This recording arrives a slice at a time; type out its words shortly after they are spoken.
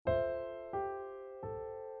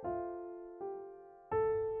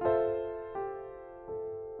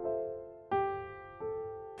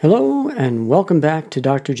Hello and welcome back to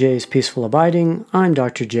Dr. J's Peaceful Abiding. I'm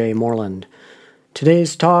Dr. J. Moreland.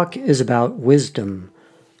 Today's talk is about wisdom.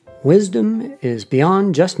 Wisdom is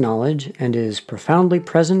beyond just knowledge and is profoundly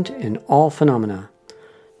present in all phenomena.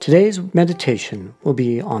 Today's meditation will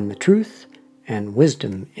be on the truth and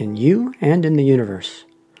wisdom in you and in the universe.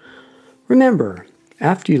 Remember,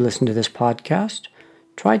 after you listen to this podcast,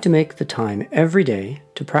 try to make the time every day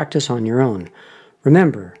to practice on your own.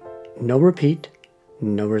 Remember, no repeat,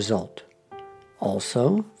 no result.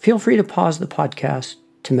 Also, feel free to pause the podcast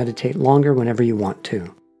to meditate longer whenever you want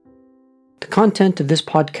to. The content of this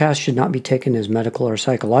podcast should not be taken as medical or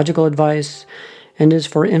psychological advice and is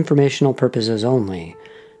for informational purposes only.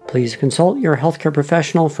 Please consult your healthcare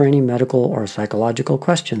professional for any medical or psychological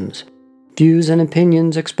questions. Views and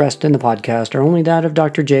opinions expressed in the podcast are only that of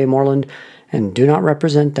Dr. J. Moreland and do not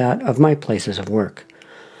represent that of my places of work.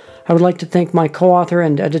 I would like to thank my co-author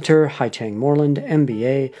and editor, Hai-Cheng Moreland,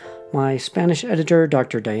 MBA, my Spanish editor,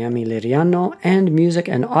 Dr. Dayami Liriano, and music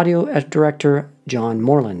and audio director, John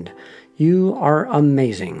Moreland. You are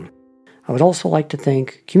amazing. I would also like to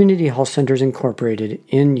thank Community Health Centers Incorporated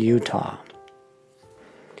in Utah.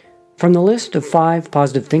 From the list of 5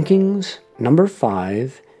 positive thinkings, number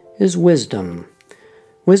 5 is wisdom.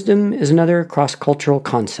 Wisdom is another cross-cultural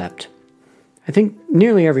concept. I think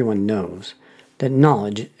nearly everyone knows that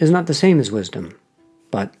knowledge is not the same as wisdom.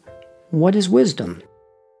 But what is wisdom?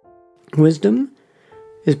 Wisdom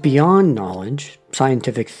is beyond knowledge,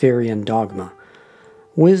 scientific theory, and dogma.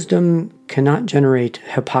 Wisdom cannot generate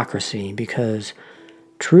hypocrisy because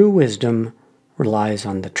true wisdom relies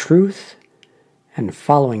on the truth and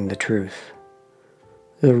following the truth.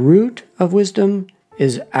 The root of wisdom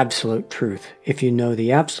is absolute truth. If you know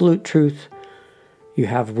the absolute truth, you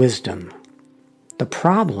have wisdom. The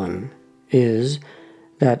problem is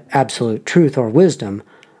that absolute truth or wisdom,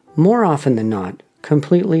 more often than not,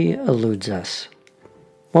 completely eludes us.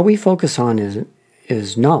 What we focus on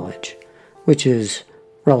is knowledge, which is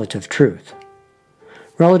relative truth.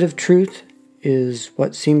 Relative truth is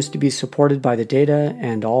what seems to be supported by the data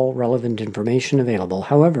and all relevant information available.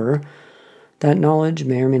 However, that knowledge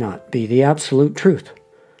may or may not be the absolute truth.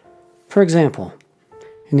 For example,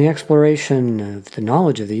 in the exploration of the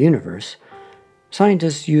knowledge of the universe,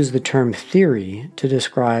 scientists use the term theory to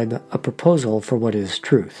describe a proposal for what is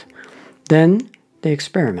truth. Then they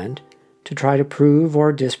experiment to try to prove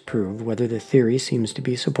or disprove whether the theory seems to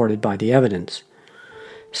be supported by the evidence.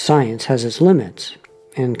 Science has its limits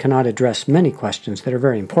and cannot address many questions that are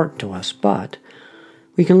very important to us, but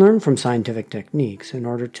we can learn from scientific techniques in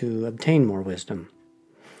order to obtain more wisdom.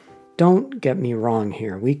 Don't get me wrong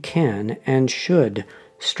here. We can and should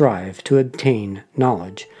strive to obtain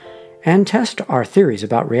knowledge and test our theories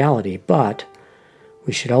about reality, but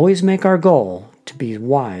we should always make our goal to be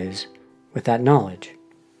wise with that knowledge.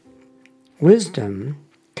 Wisdom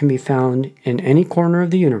can be found in any corner of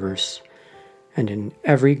the universe and in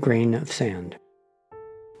every grain of sand.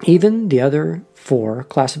 Even the other 4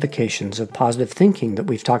 classifications of positive thinking that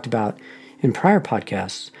we've talked about in prior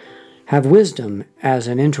podcasts have wisdom as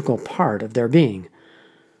an integral part of their being.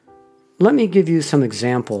 Let me give you some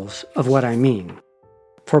examples of what I mean.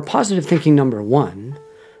 For positive thinking number 1,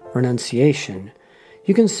 renunciation,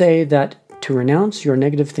 you can say that to renounce your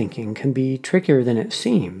negative thinking can be trickier than it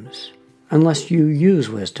seems unless you use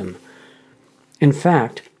wisdom. In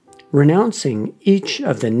fact, renouncing each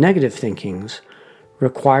of the negative thinkings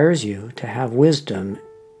requires you to have wisdom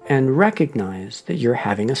and recognize that you're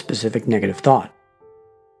having a specific negative thought.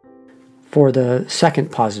 For the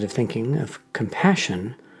second positive thinking of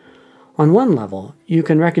compassion, on one level, you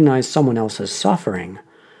can recognize someone else's suffering,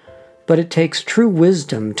 but it takes true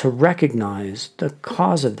wisdom to recognize the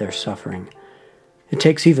cause of their suffering. It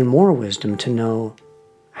takes even more wisdom to know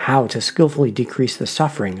how to skillfully decrease the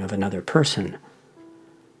suffering of another person.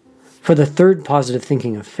 For the third positive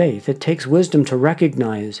thinking of faith, it takes wisdom to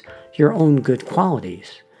recognize your own good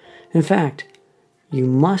qualities. In fact, you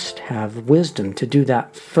must have wisdom to do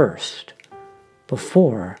that first,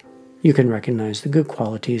 before you can recognize the good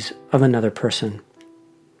qualities of another person.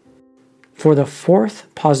 For the fourth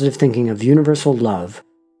positive thinking of universal love,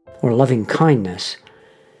 or loving kindness,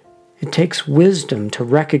 it takes wisdom to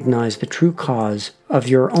recognize the true cause of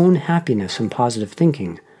your own happiness and positive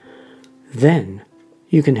thinking. Then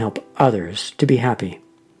you can help others to be happy.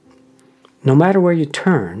 No matter where you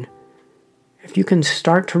turn, if you can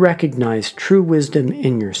start to recognize true wisdom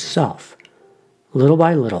in yourself, little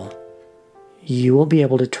by little, you will be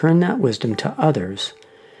able to turn that wisdom to others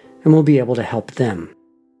and will be able to help them.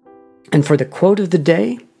 And for the quote of the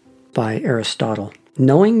day by Aristotle,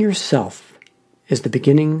 knowing yourself is the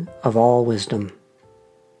beginning of all wisdom.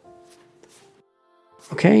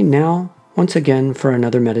 Okay, now, once again, for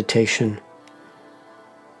another meditation.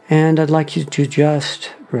 And I'd like you to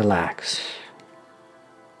just relax.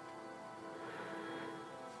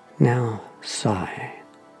 Now, sigh.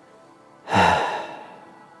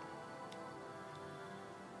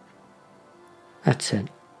 That's it.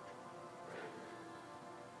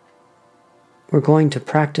 We're going to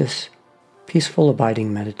practice peaceful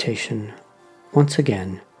abiding meditation once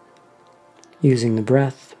again, using the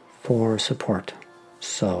breath for support.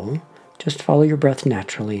 So, just follow your breath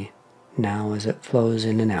naturally now as it flows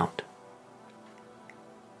in and out.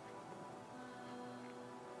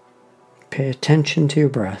 Pay attention to your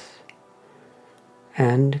breath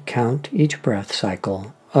and count each breath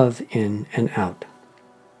cycle of in and out.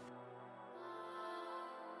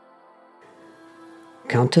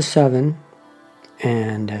 Count to 7,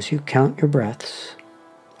 and as you count your breaths,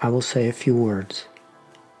 I will say a few words.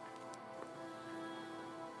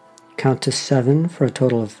 Count to 7 for a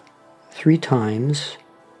total of 3 times,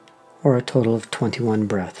 or a total of 21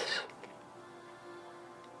 breaths.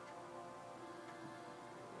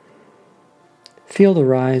 Feel the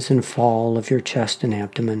rise and fall of your chest and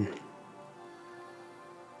abdomen.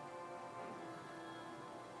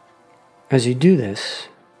 As you do this,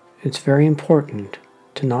 it's very important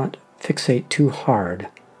to not fixate too hard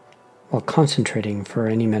while concentrating for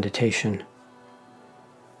any meditation.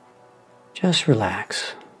 Just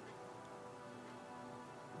relax.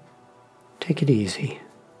 Take it easy.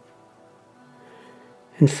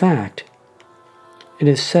 In fact, it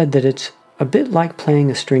is said that it's a bit like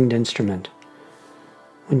playing a stringed instrument.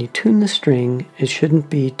 When you tune the string, it shouldn't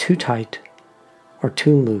be too tight or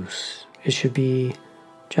too loose. It should be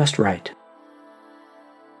just right.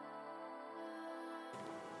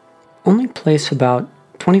 Only place about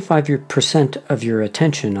 25% of your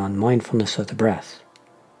attention on mindfulness of the breath.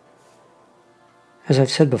 As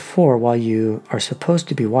I've said before, while you are supposed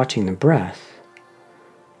to be watching the breath,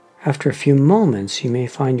 after a few moments you may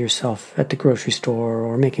find yourself at the grocery store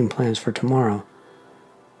or making plans for tomorrow.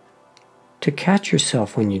 To catch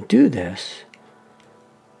yourself when you do this,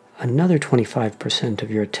 another 25%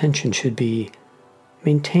 of your attention should be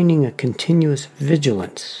maintaining a continuous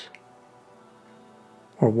vigilance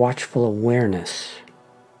or watchful awareness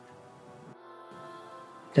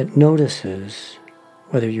that notices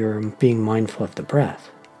whether you're being mindful of the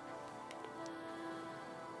breath.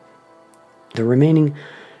 The remaining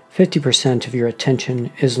 50% of your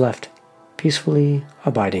attention is left peacefully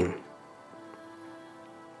abiding.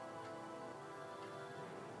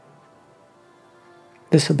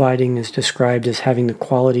 This abiding is described as having the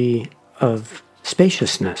quality of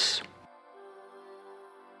spaciousness.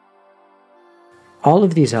 All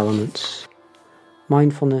of these elements,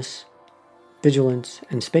 mindfulness, vigilance,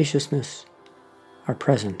 and spaciousness, are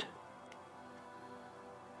present.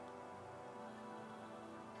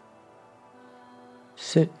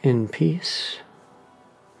 Sit in peace.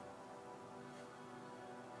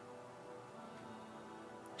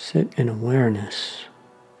 Sit in awareness.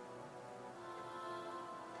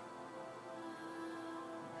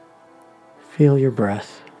 Feel your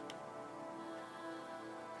breath.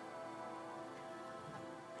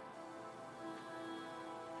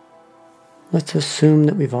 Let's assume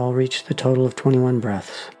that we've all reached the total of 21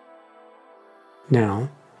 breaths. Now,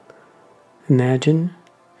 imagine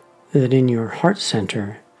that in your heart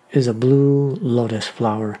center is a blue lotus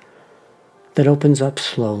flower that opens up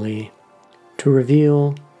slowly to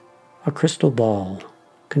reveal a crystal ball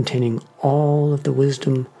containing all of the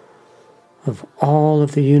wisdom of all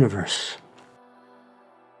of the universe.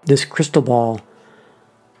 This crystal ball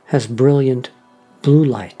has brilliant blue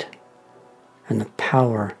light and the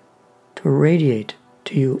power to radiate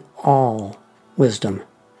to you all wisdom,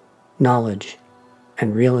 knowledge,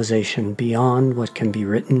 and realization beyond what can be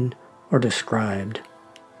written or described.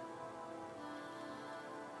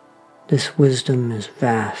 This wisdom is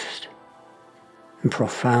vast and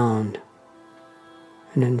profound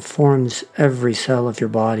and informs every cell of your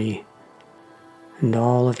body and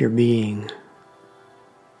all of your being.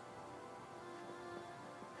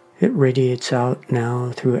 It radiates out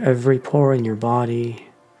now through every pore in your body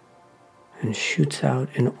and shoots out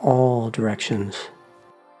in all directions.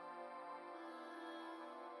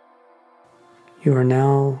 You are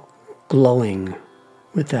now glowing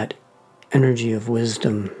with that energy of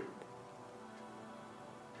wisdom.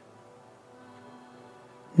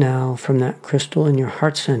 Now, from that crystal in your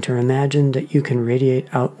heart center, imagine that you can radiate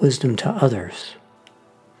out wisdom to others.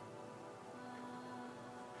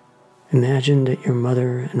 Imagine that your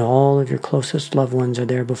mother and all of your closest loved ones are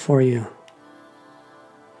there before you.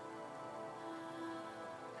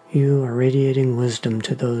 You are radiating wisdom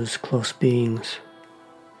to those close beings.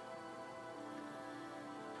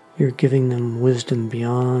 You're giving them wisdom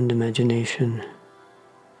beyond imagination.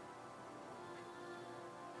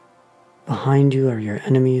 Behind you are your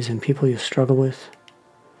enemies and people you struggle with.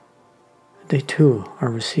 They too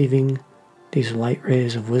are receiving these light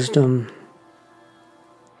rays of wisdom.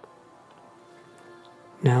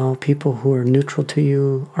 Now people who are neutral to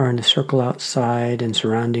you are in a circle outside and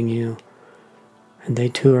surrounding you, and they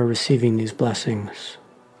too are receiving these blessings.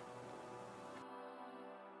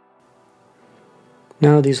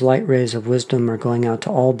 Now these light rays of wisdom are going out to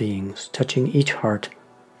all beings, touching each heart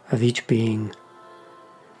of each being,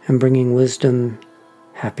 and bringing wisdom,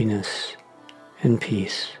 happiness, and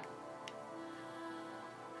peace.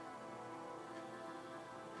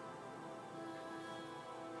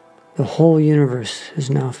 The whole universe is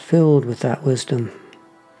now filled with that wisdom.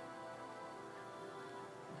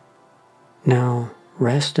 Now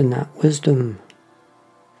rest in that wisdom,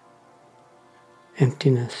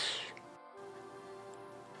 emptiness,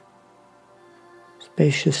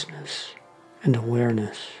 spaciousness, and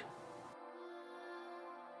awareness.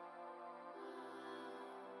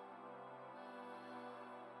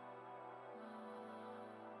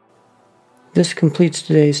 This completes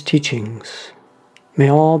today's teachings. May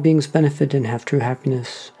all beings benefit and have true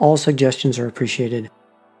happiness. All suggestions are appreciated.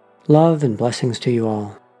 Love and blessings to you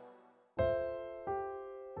all.